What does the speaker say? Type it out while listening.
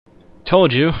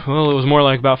Told you. Well, it was more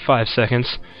like about 5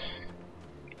 seconds.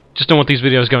 Just don't want these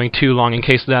videos going too long in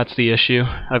case that's the issue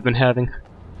I've been having.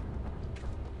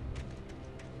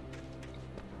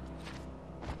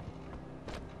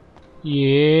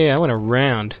 Yeah, I went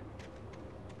around.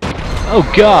 Oh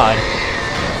God!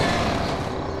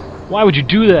 Why would you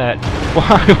do that?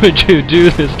 Why would you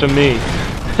do this to me?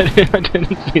 I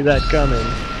didn't see that coming.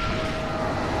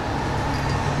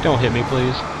 Don't hit me,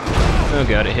 please. Oh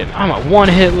God, it hit me. I'm at 1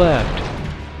 hit left.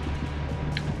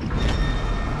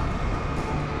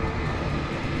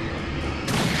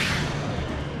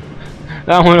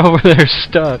 That one over there is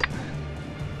stuck.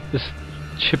 Just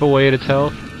chip away at its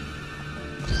health.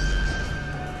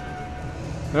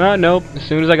 Ah, nope. As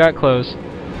soon as I got close.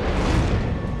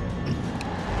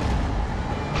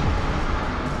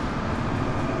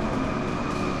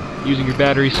 Using your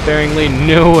battery sparingly?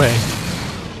 No way.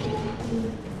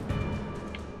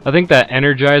 I think that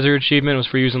Energizer achievement was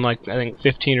for using like, I think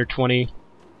 15 or 20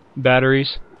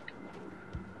 batteries.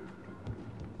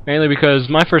 Mainly because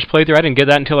my first playthrough I didn't get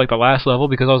that until like the last level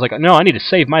because I was like, no, I need to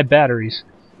save my batteries.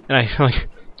 And I like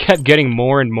kept getting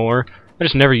more and more. I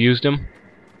just never used them.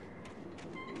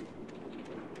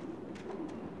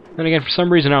 And again, for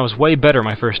some reason I was way better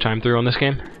my first time through on this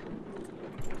game.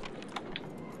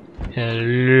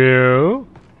 Hello?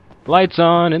 Lights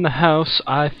on in the house,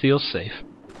 I feel safe.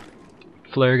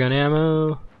 Flare gun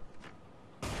ammo.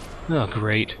 Oh,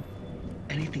 great.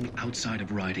 Anything outside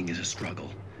of riding is a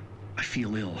struggle. I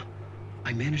feel ill.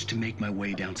 I managed to make my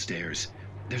way downstairs.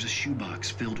 There's a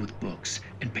shoebox filled with books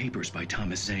and papers by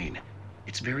Thomas Zane.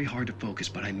 It's very hard to focus,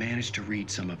 but I managed to read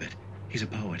some of it. He's a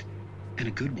poet, and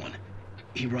a good one.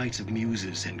 He writes of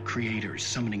muses and creators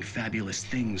summoning fabulous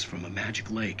things from a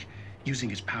magic lake, using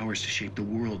his powers to shape the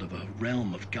world of a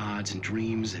realm of gods and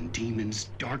dreams and demons,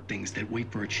 dark things that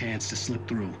wait for a chance to slip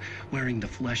through, wearing the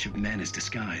flesh of men as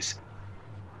disguise.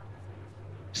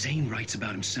 Zane writes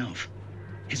about himself,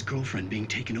 his girlfriend being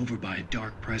taken over by a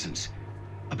dark presence,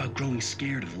 about growing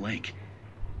scared of the lake.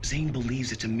 Zane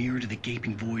believes it's a mirror to the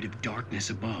gaping void of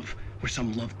darkness above, where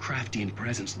some Lovecraftian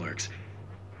presence lurks.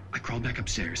 I crawl back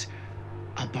upstairs.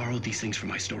 I'll borrow these things for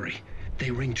my story.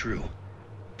 They ring true.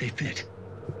 They fit.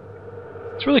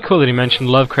 It's really cool that he mentioned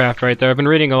Lovecraft right there. I've been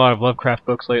reading a lot of Lovecraft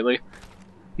books lately.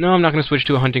 No, I'm not going to switch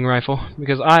to a hunting rifle,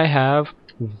 because I have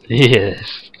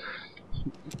this.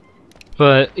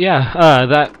 But yeah,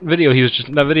 that video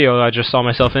I just saw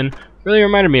myself in really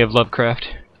reminded me of Lovecraft.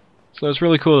 So it's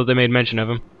really cool that they made mention of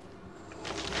him.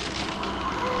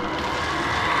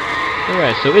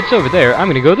 Alright, so it's over there. I'm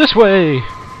gonna go this way!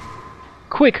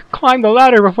 Quick, climb the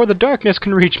ladder before the darkness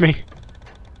can reach me!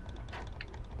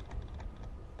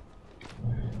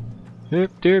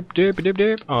 Dip, dip, dip, dip,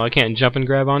 dip. Oh, I can't jump and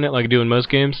grab on it like I do in most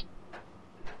games.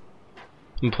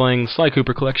 I'm playing Sly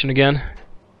Cooper Collection again.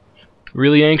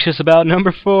 Really anxious about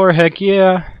number 4, heck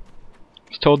yeah! I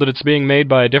was told that it's being made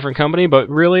by a different company, but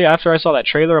really, after I saw that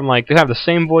trailer, I'm like, they have the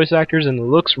same voice actors and it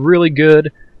looks really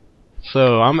good.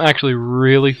 So, I'm actually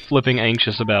really flipping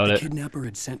anxious about it. The kidnapper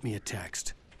had sent me a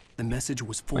text. The message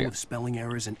was full of spelling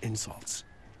errors and insults.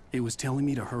 It was telling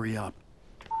me to hurry up.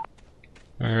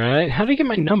 Alright, how did he get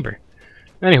my number?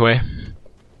 Anyway.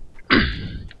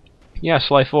 Yeah,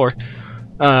 Sly 4.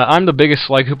 I'm the biggest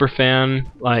Sly Cooper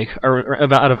fan, like,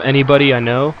 out of anybody I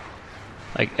know.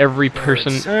 Like, every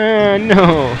person...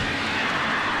 no!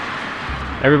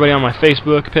 Everybody on my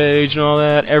Facebook page and all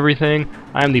that, everything.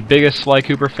 I'm the biggest Sly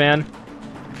Cooper fan.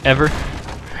 Ever.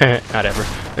 Not ever.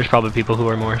 There's probably people who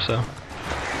are more, so...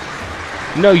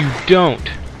 No, you don't!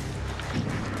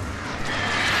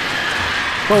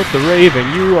 Quote the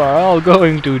Raven, you are all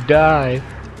going to die.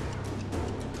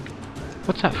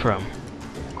 What's that from?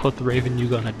 Quote the Raven, you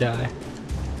gonna die.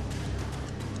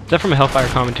 Is that from a Hellfire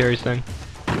Commentaries thing?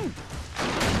 I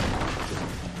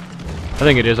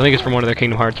think it is. I think it's from one of their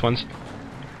Kingdom Hearts ones.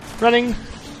 Running!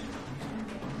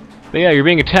 But yeah, you're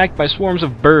being attacked by swarms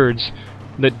of birds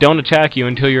that don't attack you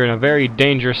until you're in a very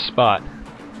dangerous spot.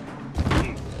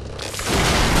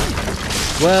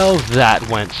 Well, that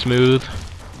went smooth.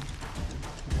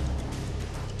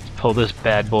 Let's pull this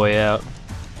bad boy out.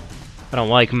 I don't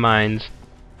like mines.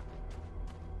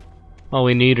 All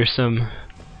we need are some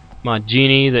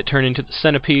genie that turn into the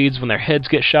centipedes when their heads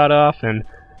get shot off, and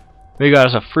we got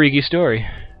us a freaky story.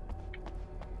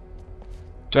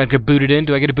 Do I get booted in?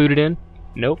 Do I get booted in?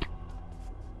 Nope.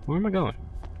 Where am I going?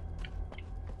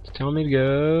 It's telling me to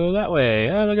go that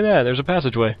way. Oh, look at that. There's a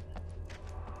passageway.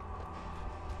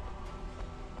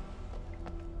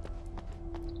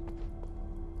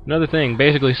 Another thing,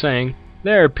 basically saying,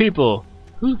 there are people.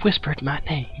 Who whispered my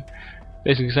name?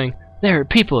 Basically saying, there are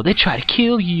people, they try to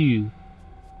kill you.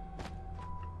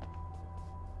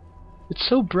 It's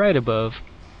so bright above.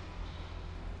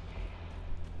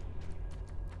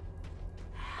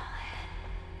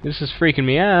 This is freaking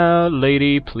me out,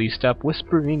 lady. Please stop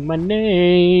whispering my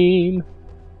name.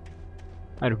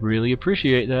 I'd really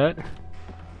appreciate that.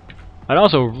 I'd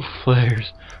also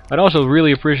flares. I'd also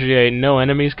really appreciate no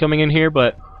enemies coming in here,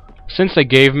 but since they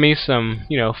gave me some,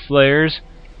 you know, flares,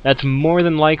 that's more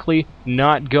than likely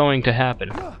not going to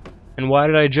happen. And why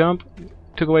did I jump?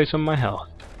 Took away some of my health.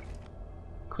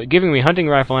 Quit giving me hunting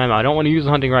rifle ammo. I don't want to use the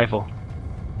hunting rifle.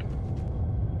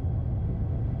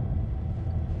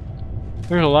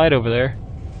 There's a light over there,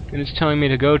 and it's telling me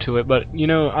to go to it, but, you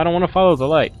know, I don't want to follow the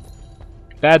light.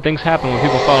 Bad things happen when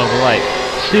people follow the light.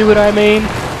 See what I mean?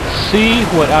 See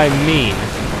what I mean.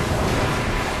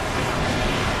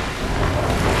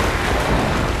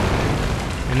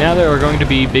 And now there are going to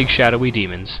be big shadowy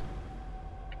demons.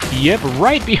 Yep,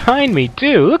 right behind me,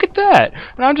 too! Look at that!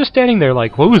 And I'm just standing there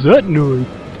like, what was that noise?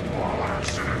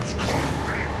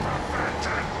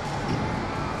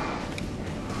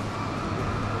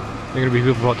 There are gonna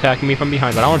be people attacking me from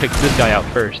behind, but I want to take this guy out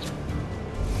first.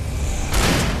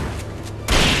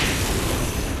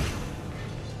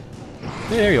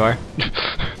 Hey, there you are.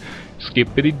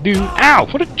 Skippity doo. Ow!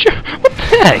 What a jerk! What the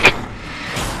heck?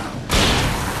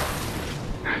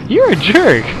 You're a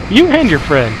jerk! You and your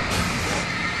friend!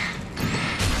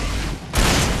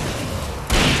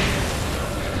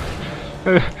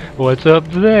 What's up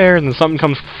there? And then something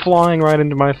comes flying right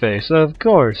into my face. Of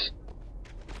course.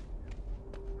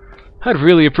 I'd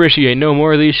really appreciate no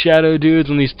more of these shadow dudes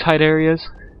in these tight areas.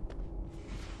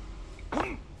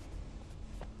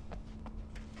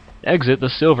 Exit the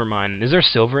silver mine. Is there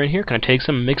silver in here? Can I take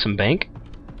some and make some bank?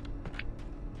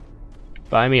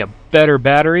 Buy me a better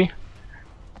battery?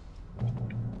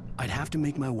 I'd have to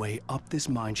make my way up this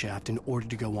mine shaft in order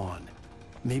to go on.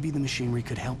 Maybe the machinery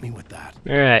could help me with that.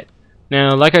 Alright.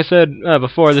 Now, like I said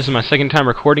before, this is my second time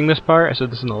recording this part. I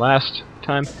said this in the last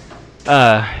time.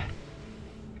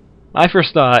 I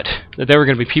first thought that there were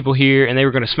going to be people here and they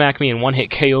were going to smack me and one-hit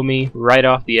KO me right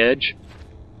off the edge.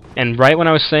 And right when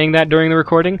I was saying that during the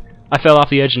recording, I fell off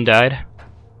the edge and died.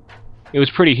 It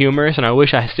was pretty humorous, and I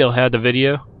wish I still had the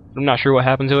video. I'm not sure what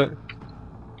happened to it.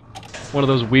 One of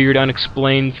those weird,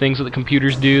 unexplained things that the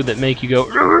computers do that make you go...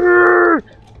 Rrr!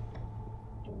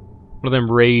 One of them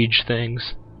rage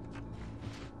things.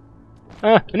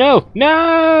 No!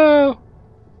 No!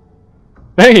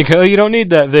 There you go, you don't need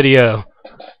that video.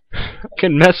 I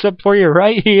can mess up for you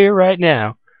right here, right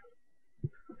now.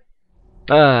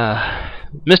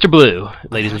 Mr. Blue,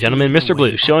 ladies and gentlemen, Mr.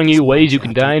 Blue, showing you ways you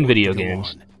can die in video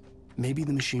games. Maybe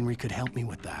the machinery could help me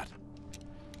with that.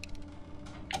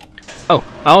 Oh,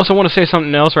 I also want to say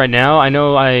something else right now. I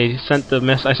know I sent a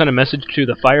message to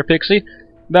the Fire Pixie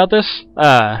about this.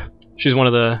 She's one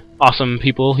of the awesome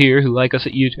people here who like us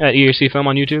at EHCfilm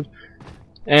on YouTube.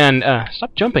 And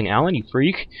stop jumping, Alan, you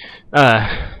freak.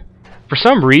 For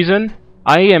some reason,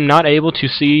 I am not able to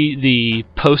see the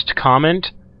post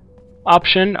comment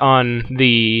option on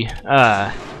the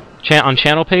on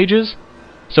channel pages.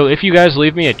 So if you guys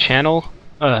leave me a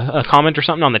comment or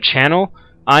something on the channel,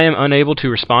 I am unable to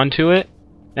respond to it,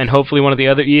 and hopefully one of the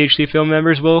other EHCfilm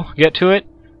members will get to it.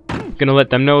 I'm gonna let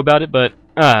them know about it, but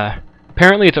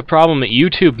apparently it's a problem that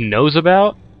YouTube knows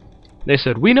about. They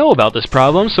said, we know about this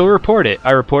problem, so report it.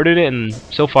 I reported it, and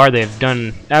so far they've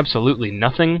done absolutely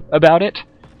nothing about it.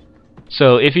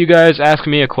 So if you guys ask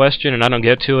me a question and I don't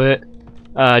get to it,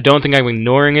 don't think I'm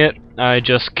ignoring it. I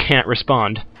just can't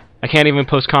respond. I can't even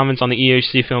post comments on the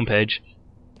EHCfilm page.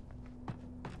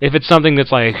 If it's something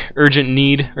that's like urgent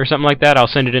need or something like that, I'll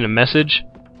send it in a message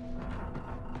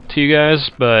to you guys,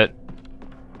 but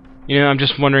you know, I'm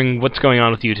just wondering what's going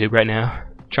on with YouTube right now.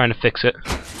 Trying to fix it.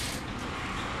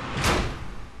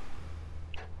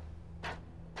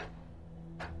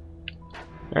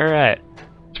 Alright.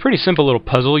 It's a pretty simple little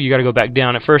puzzle. You gotta go back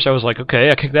down. At first I was like, okay,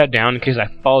 I kick that down in case I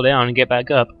fall down and get back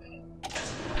up.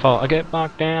 I get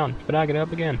knocked down, but I get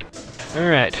up again.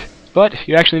 Alright. But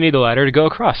you actually need the ladder to go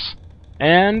across.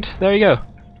 And there you go.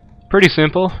 Pretty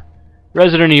simple.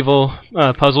 Resident Evil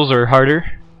puzzles are harder.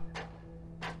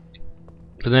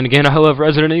 But then again, I love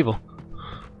Resident Evil.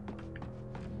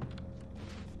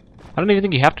 I don't even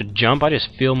think you have to jump. I just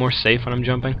feel more safe when I'm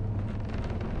jumping.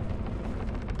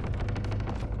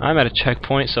 I'm at a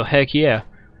checkpoint, so heck yeah.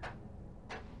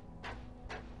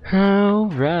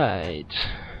 Alright.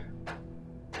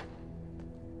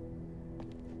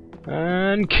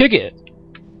 And kick it!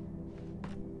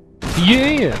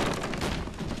 Yeah!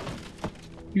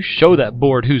 You show that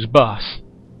board who's boss.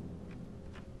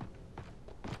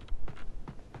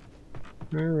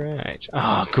 Alright.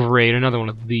 Ah, oh, great, another one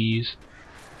of these.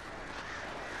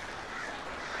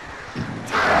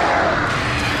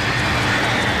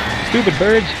 stupid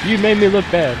birds, you made me look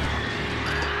bad.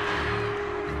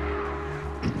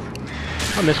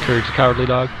 I miss Courage the Cowardly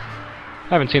Dog. I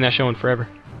haven't seen that show in forever.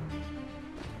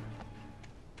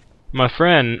 My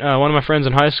friend, one of my friends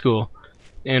in high school,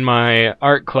 in my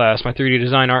art class, my 3D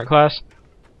design art class,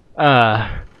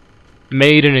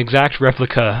 made an exact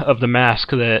replica of the mask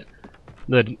that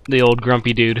the old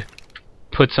grumpy dude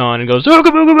puts on and goes ooga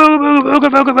booga booga booga booga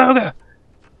booga booga.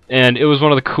 And it was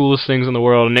one of the coolest things in the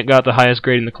world, and it got the highest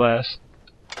grade in the class.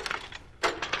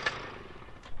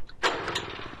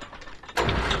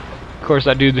 Of course,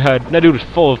 that dude was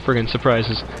full of friggin'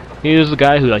 surprises. He was the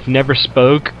guy who like never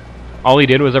spoke. All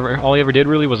he ever did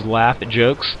really was laugh at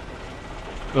jokes.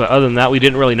 But other than that, we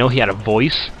didn't really know he had a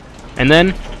voice. And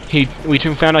then we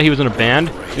found out he was in a band,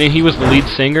 and he was the lead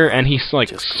singer, and he's like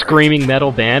screaming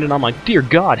metal band, and I'm like, dear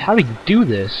God, how did he do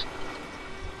this?